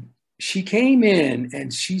she came in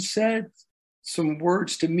and she said some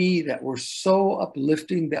words to me that were so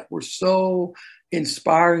uplifting, that were so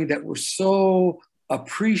inspiring, that were so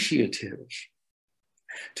appreciative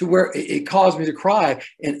to where it caused me to cry.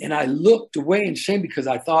 And I looked away in shame because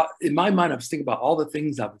I thought, in my mind, I was thinking about all the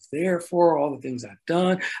things I was there for, all the things I've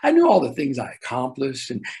done. I knew all the things I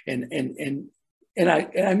accomplished, and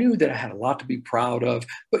I knew that I had a lot to be proud of.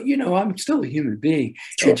 But, I'm still a human being.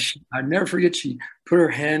 Sure. And I never forget, she put her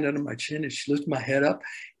hand under my chin and she lifted my head up.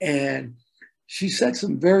 And she said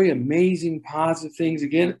some very amazing, positive things,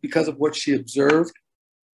 again, because of what she observed.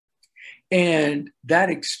 And that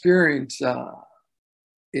experience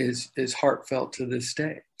is heartfelt to this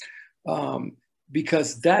day,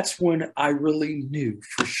 because that's when I really knew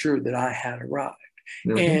for sure that I had arrived,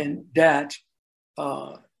 and that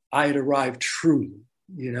I had arrived truly,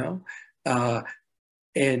 and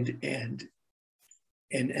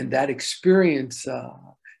that experience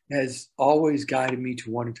has always guided me to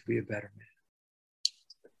wanting to be a better man.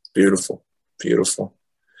 Beautiful, beautiful.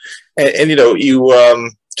 And you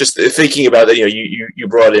just thinking about that, you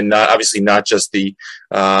brought in not just the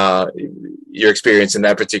your experience in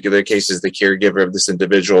that particular case as the caregiver of this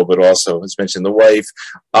individual, but also, as mentioned, the wife.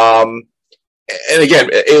 And again,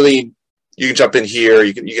 Aileen, you can jump in here.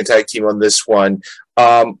 You can tag team on this one.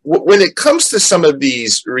 When it comes to some of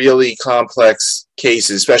these really complex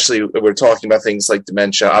cases, especially when we're talking about things like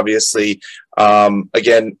dementia, obviously,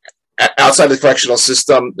 again, outside the correctional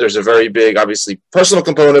system, there's a very big, obviously, personal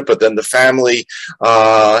component, but then the family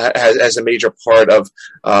has a major part of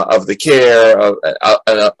the care, of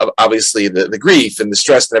obviously the grief and the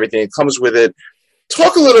stress and everything that comes with it.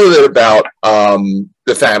 Talk a little bit about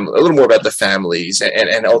the family, a little more about the families,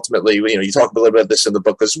 and ultimately, you talk a little bit about this in the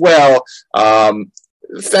book as well.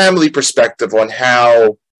 Family perspective on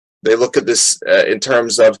how they look at this in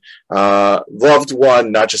terms of loved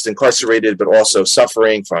one, not just incarcerated, but also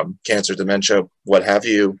suffering from cancer, dementia, what have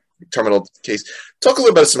you, terminal case. Talk a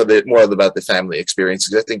little bit more about the family experience,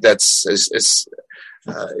 because I think that's,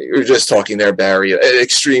 you're just talking there, Barry, an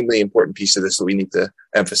extremely important piece of this that we need to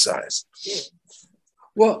emphasize.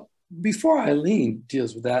 Well, before Aileen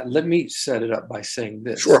deals with that, let me set it up by saying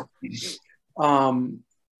this. Sure.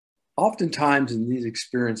 Oftentimes in these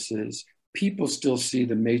experiences, people still see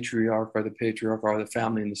the matriarch or the patriarch or the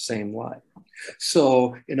family in the same light.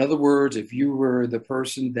 So, in other words, if you were the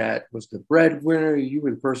person that was the breadwinner, you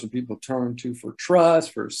were the person people turned to for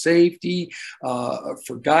trust, for safety,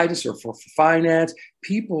 for guidance, or for finance,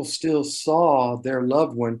 people still saw their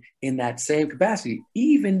loved one in that same capacity,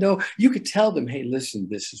 even though you could tell them, hey, listen,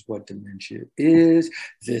 this is what dementia is.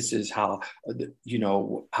 This is how,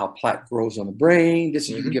 how plaque grows on the brain. This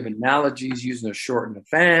is, you can give analogies using a short and a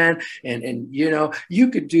fan. And you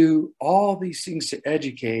could do all these things to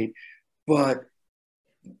educate, but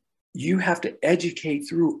you have to educate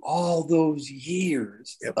through all those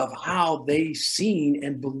years of how they seen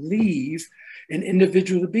and believe an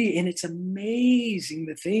individual to be. And it's amazing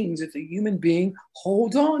the things that the human being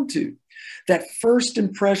holds on to. That first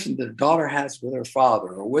impression that a daughter has with her father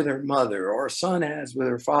or with her mother, or a son has with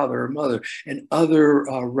her father or mother and other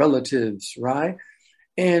relatives, right?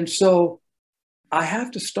 And so I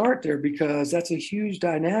have to start there, because that's a huge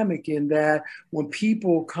dynamic in that when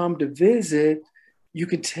people come to visit, you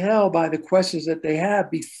can tell by the questions that they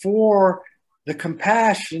have before the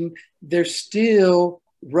compassion, they're still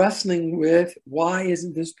wrestling with, why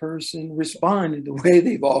isn't this person responding the way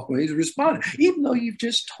they've always responded, even though you've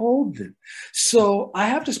just told them. So I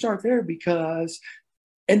have to start there,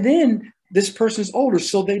 and then this person's older,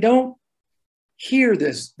 so they don't hear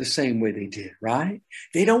this the same way they did, right?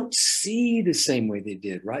 They don't see the same way they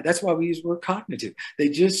did, right? That's why we use the word cognitive. They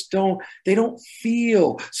don't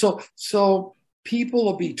feel. So people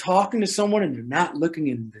will be talking to someone and they're not looking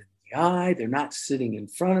in the eye. They're not sitting in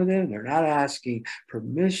front of them. They're not asking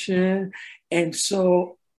permission. And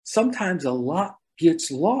so sometimes a lot gets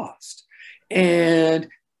lost, and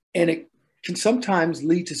it can sometimes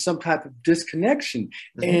lead to some type of disconnection.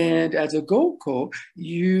 And as a goal coach,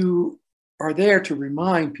 you are there to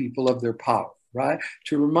remind people of their power, right?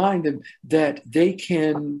 To remind them that they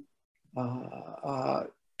can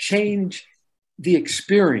change the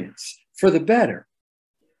experience for the better,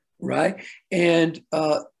 right? And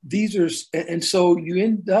so you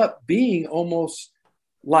end up being almost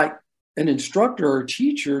like an instructor or a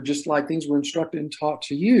teacher, just like things were instructed and taught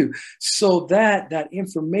to you, so that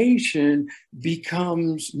information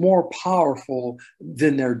becomes more powerful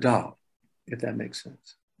than their doubt, if that makes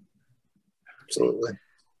sense. Absolutely.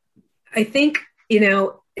 I think,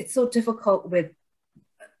 it's so difficult with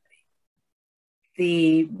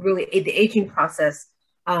the aging process.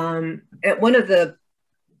 At one of the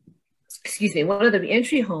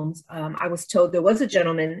reentry homes, I was told there was a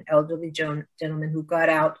elderly gentleman who got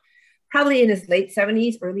out probably in his late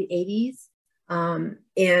 70s, early 80s.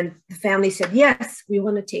 And the family said, yes, we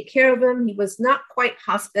want to take care of him. He was not quite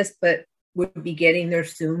hospice, but would be getting there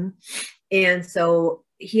soon. And so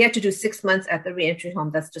he had to do 6 months at the reentry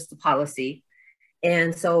home. That's just the policy.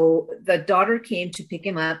 And so the daughter came to pick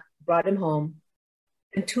him up, brought him home.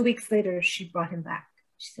 And 2 weeks later, she brought him back.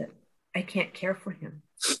 She said, I can't care for him.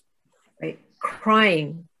 Right?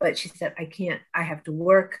 Crying. But she said, I can't. I have to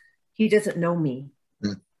work. He doesn't know me.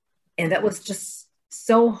 Mm. And that was just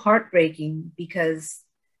so heartbreaking, because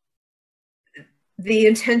the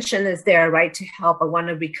intention is there, right, to help. I want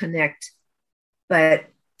to reconnect. But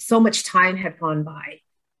so much time had gone by.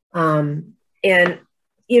 And,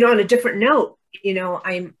 on a different note,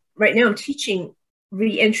 I'm teaching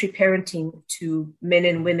reentry parenting to men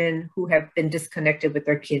and women who have been disconnected with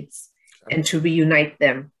their kids, and to reunite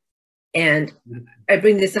them. And I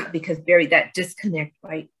bring this up because, Barry, that disconnect,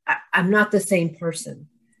 right? I'm not the same person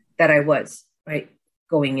that I was, right,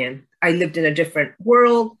 going in. I lived in a different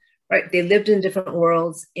world, right? They lived in different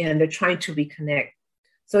worlds, and they're trying to reconnect.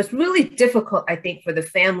 So it's really difficult, I think, for the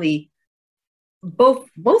family, both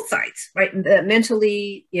sides, right?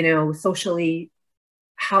 Mentally, socially,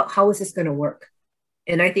 how is this going to work?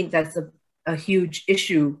 And I think that's a huge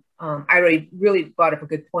issue. I already really brought up a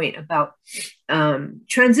good point about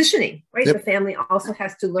transitioning, right? Yep. The family also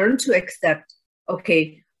has to learn to accept,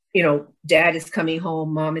 okay, dad is coming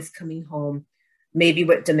home, mom is coming home, maybe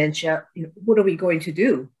with dementia, what are we going to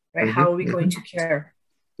do, right? Mm-hmm. How are we going to care?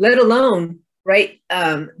 Let alone, right,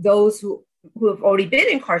 those who have already been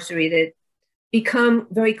incarcerated become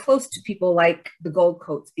very close to people like the Gold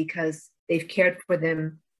Coats, because they've cared for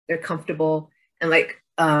them, they're comfortable. And like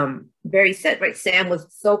Barry said, right, Sam was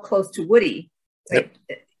so close to Woody, right?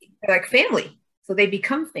 Yep. Like family. So they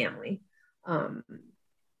become family.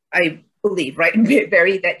 I believe, right,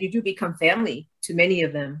 Barry, that you do become family to many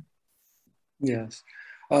of them. Yes.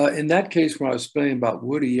 In that case, when I was explaining about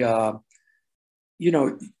Woody,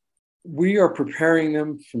 we are preparing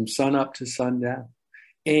them from sun up to sundown.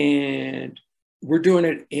 And we're doing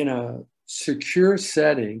it in a secure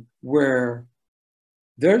setting where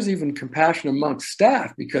there's even compassion amongst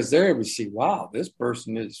staff, because they're able to see, wow, this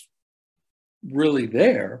person is really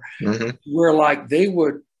there. Mm-hmm. Where like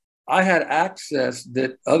I had access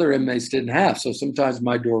that other inmates didn't have. So sometimes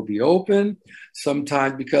my door would be open,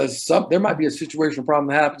 sometimes because there might be a situational problem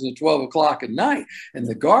that happens at 12 o'clock at night. And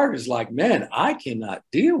the guard is like, man, I cannot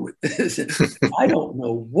deal with this. I don't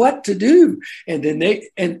know what to do. And then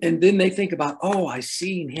they think about, oh, I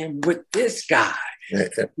seen him with this guy. They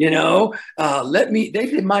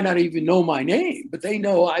might not even know my name, but they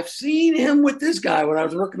know I've seen him with this guy when I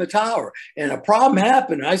was working the tower, and a problem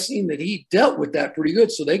happened. I seen that he dealt with that pretty good.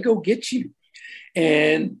 So they go get you.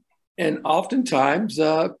 And oftentimes,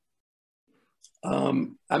 it's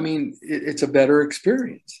a better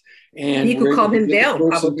experience. And you could calm him down,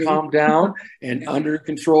 probably calm down and under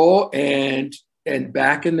control and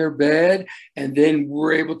back in their bed. And then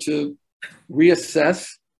we're able to reassess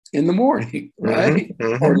in the morning, right?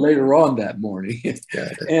 Mm-hmm. Or later on that morning.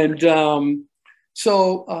 And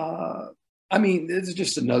this is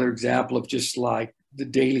just another example of just like the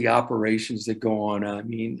daily operations that go on.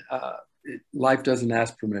 Life doesn't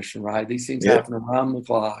ask permission, right? These things happen around the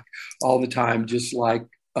clock all the time, just like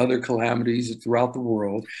other calamities throughout the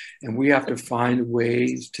world. And we have to find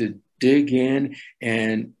ways to dig in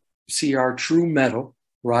and see our true mettle,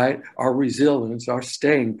 right? Our resilience, our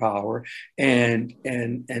staying power, and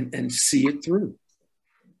see it through.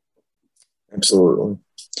 Absolutely.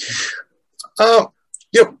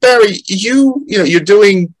 Barry, you're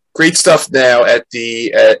doing great stuff now at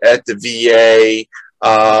the VA.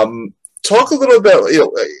 Talk a little about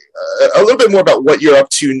a little bit more about what you're up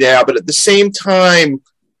to now, but at the same time,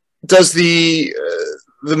 does the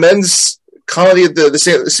men's colony at the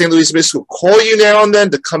St. Louis Middle School call you now and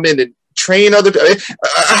then to come in and train other?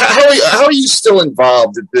 How are you still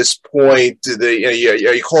involved at this point? Are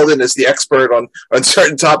you called in as the expert on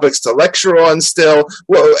certain topics to lecture on still?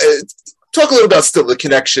 Well, talk a little about still the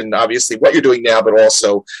connection, obviously, what you're doing now, but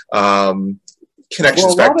also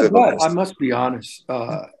connections back to that. I must be honest.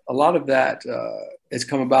 A lot of that has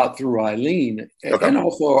come about through Eileen, and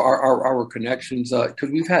also our connections, because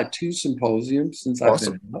we've had 2 symposiums since I've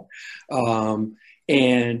been out.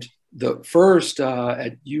 And the first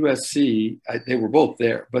at USC, they were both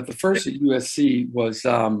there, but the first at USC was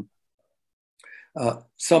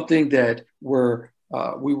something that we were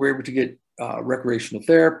able to get recreational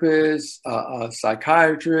therapists,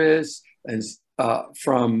 psychiatrists, and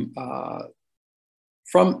from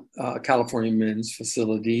California Men's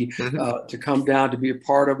Facility to come down to be a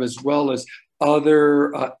part of, as well as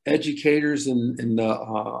other educators in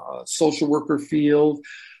the social worker field.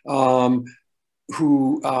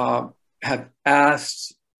 who have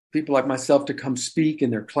asked people like myself to come speak in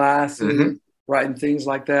their classes, right, and things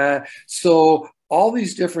like that. So all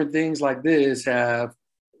these different things like this have,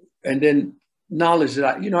 and then knowledge that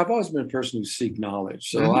I've always been a person who seek knowledge.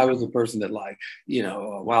 So I was a person that, like,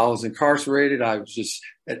 while I was incarcerated, I was just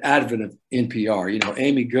an advocate of NPR,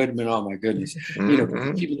 Amy Goodman, oh my goodness,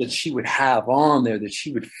 people that she would have on there that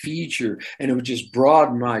she would feature, and it would just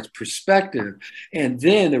broaden my perspective. And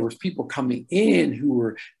then there was people coming in who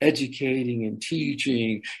were educating and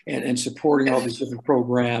teaching and supporting all these different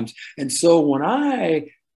programs. And so when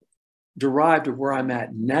I derived to where I'm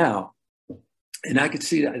at now, and I could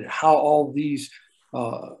see how all these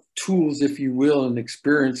tools, if you will, and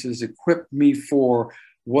experiences equipped me for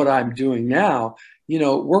what I'm doing now,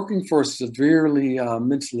 working for severely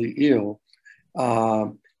mentally ill. Right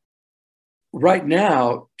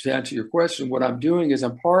now, to answer your question, what I'm doing is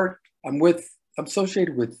I'm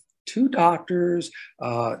associated with 2 doctors,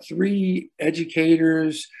 3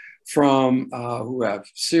 educators from who have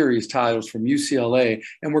serious titles from UCLA,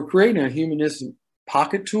 and we're creating a humanistic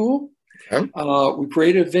pocket tool. We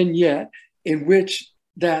created a vignette in which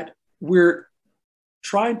that we're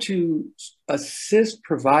trying to assist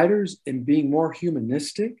providers in being more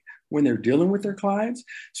humanistic when they're dealing with their clients,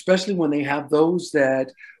 especially when they have those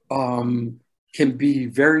that can be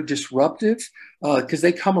very disruptive because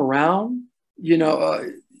they come around,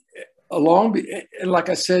 along. And like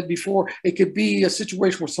I said before, it could be a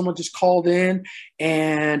situation where someone just called in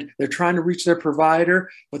and they're trying to reach their provider,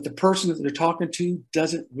 but the person that they're talking to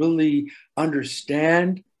doesn't really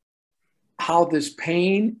understand how this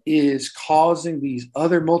pain is causing these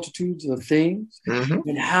other multitudes of things,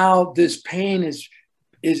 and how this pain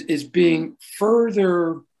is being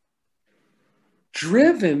further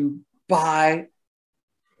driven by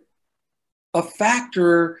a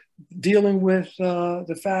factor dealing with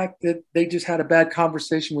the fact that they just had a bad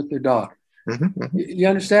conversation with their daughter. You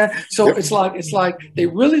understand? So it's like they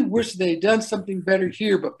really wish they'd done something better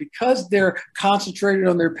here, but because they're concentrated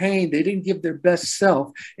on their pain, they didn't give their best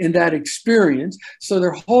self in that experience. So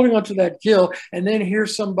they're holding on to that guilt. And then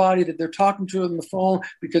here's somebody that they're talking to on the phone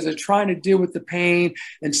because they're trying to deal with the pain,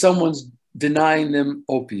 and someone's denying them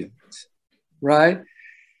opioids, right?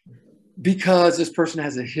 Because this person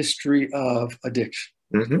has a history of addiction.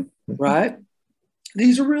 Right?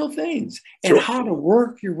 These are real things. And how to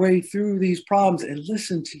work your way through these problems and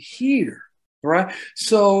listen to hear. Right?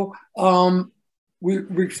 So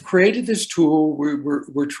we've created this tool.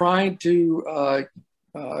 We're trying to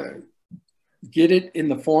get it in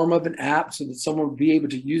the form of an app so that someone will be able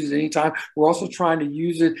to use it anytime. We're also trying to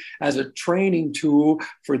use it as a training tool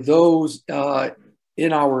for those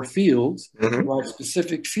in our fields, right,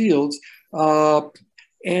 specific fields.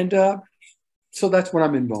 So that's what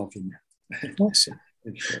I'm involved in now.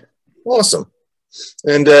 Awesome.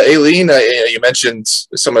 And Aileen, you mentioned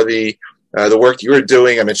some of the work you were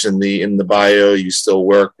doing. I mentioned in the bio, you still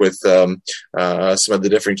work with some of the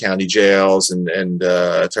different county jails and in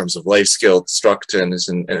terms of life skill instructions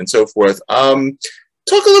and so forth. Talk a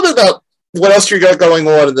little bit about what else you got going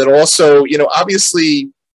on, and then also, obviously,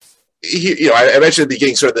 I mentioned at the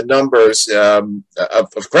beginning sort of the numbers of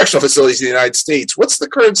correctional facilities in the United States. What's the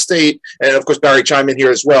current state? And of course, Barry, chime in here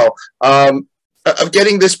as well. Of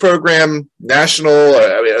getting this program national.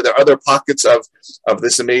 Are there other pockets of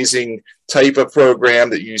this amazing type of program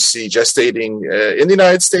that you see gestating in the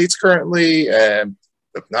United States currently? And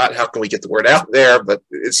if not, how can we get the word out there? But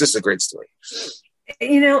it's just a great story.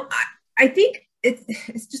 I think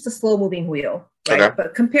it's just a slow moving wheel, right? Okay.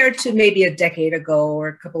 But compared to maybe a decade ago or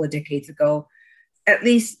a couple of decades ago, at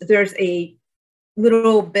least there's a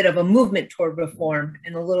little bit of a movement toward reform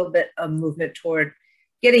and a little bit of movement toward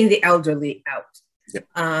getting the elderly out. Yep.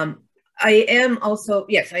 I am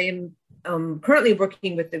currently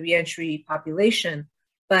working with the reentry population,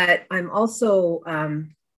 but I'm also, I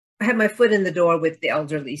have my foot in the door with the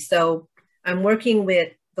elderly. So I'm working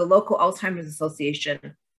with the local Alzheimer's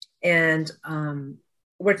Association, and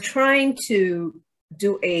we're trying to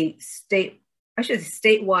do a statewide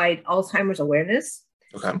Alzheimer's awareness.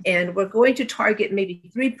 Okay. And we're going to target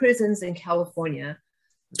maybe 3 prisons in California,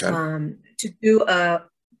 okay, to do a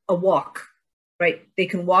walk, right? They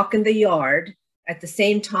can walk in the yard at the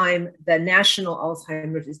same time the National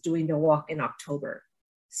Alzheimer's is doing their walk in October.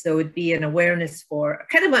 So it'd be an awareness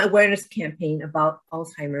kind of an awareness campaign about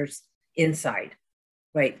Alzheimer's inside,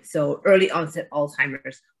 right? So early onset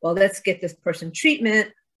Alzheimer's. Well, let's get this person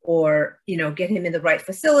treatment, or, get him in the right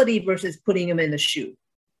facility versus putting him in the shoe,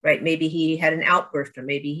 right? Maybe he had an outburst, or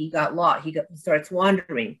maybe he got lost. He starts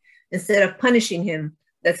wandering. Instead of punishing him,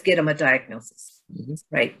 let's get him a diagnosis,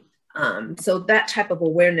 right? So that type of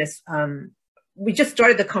awareness, we just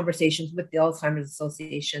started the conversations with the Alzheimer's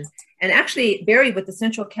Association, and actually Barry with the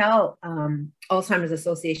Central Cal Alzheimer's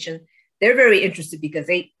Association. They're very interested because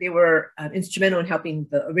they were instrumental in helping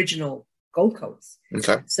the original Gold Coats.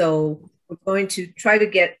 Okay. So we're going to try to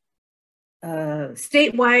get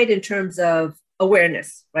statewide in terms of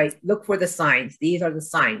awareness, right? Look for the signs. These are the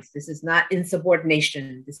signs. This is not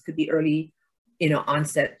insubordination. This could be early,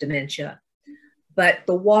 onset dementia. But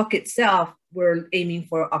the walk itself, we're aiming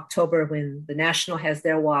for October when the National has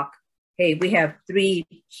their walk. Hey, we have 3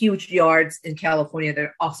 huge yards in California that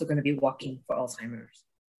are also going to be walking for Alzheimer's.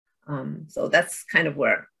 So that's kind of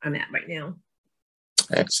where I'm at right now.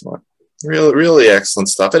 Excellent. Really, really excellent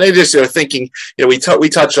stuff. And I just thinking, we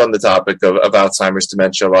touch on the topic of Alzheimer's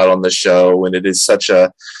dementia a lot on the show, and it is such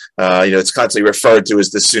a, it's constantly referred to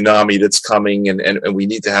as the tsunami that's coming, and we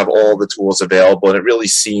need to have all the tools available. And it really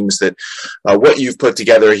seems that what you've put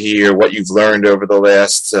together here, what you've learned over the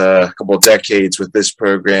last couple of decades with this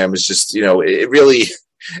program is just, it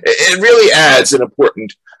really adds an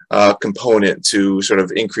important component to sort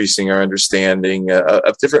of increasing our understanding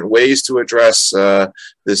of different ways to address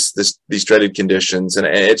these dreaded conditions. And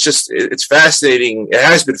it's fascinating. It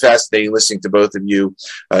has been fascinating listening to both of you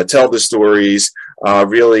tell the stories,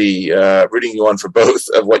 really rooting you on for both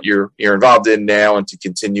of what you're involved in now, and to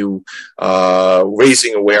continue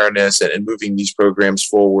raising awareness and moving these programs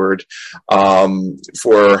forward.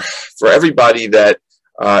 For everybody that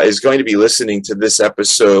is going to be listening to this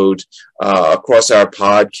episode across our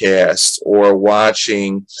podcast or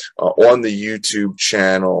watching on the YouTube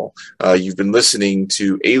channel. You've been listening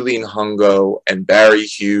to Aileen Hungo and Barry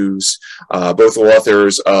Hughes, both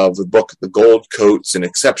authors of the book, The Gold Coats, An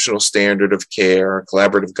Exceptional Standard of Care, a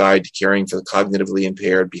collaborative guide to caring for the cognitively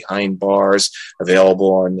impaired behind bars,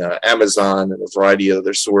 available on Amazon and a variety of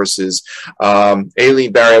other sources.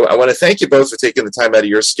 Aileen, Barry, I want to thank you both for taking the time out of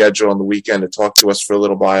your schedule on the weekend to talk to us for a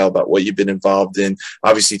little while about what you've been involved in.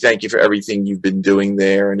 Obviously, thank you for everything you've been doing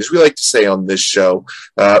there. And as we like to say on this show,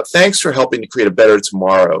 thanks for helping to create a better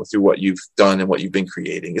tomorrow through what you've done and what you've been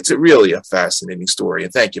creating. It's really a fascinating story.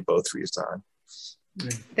 And thank you both for your time.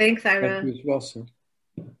 Thanks, Ira. Thank you as well, sir.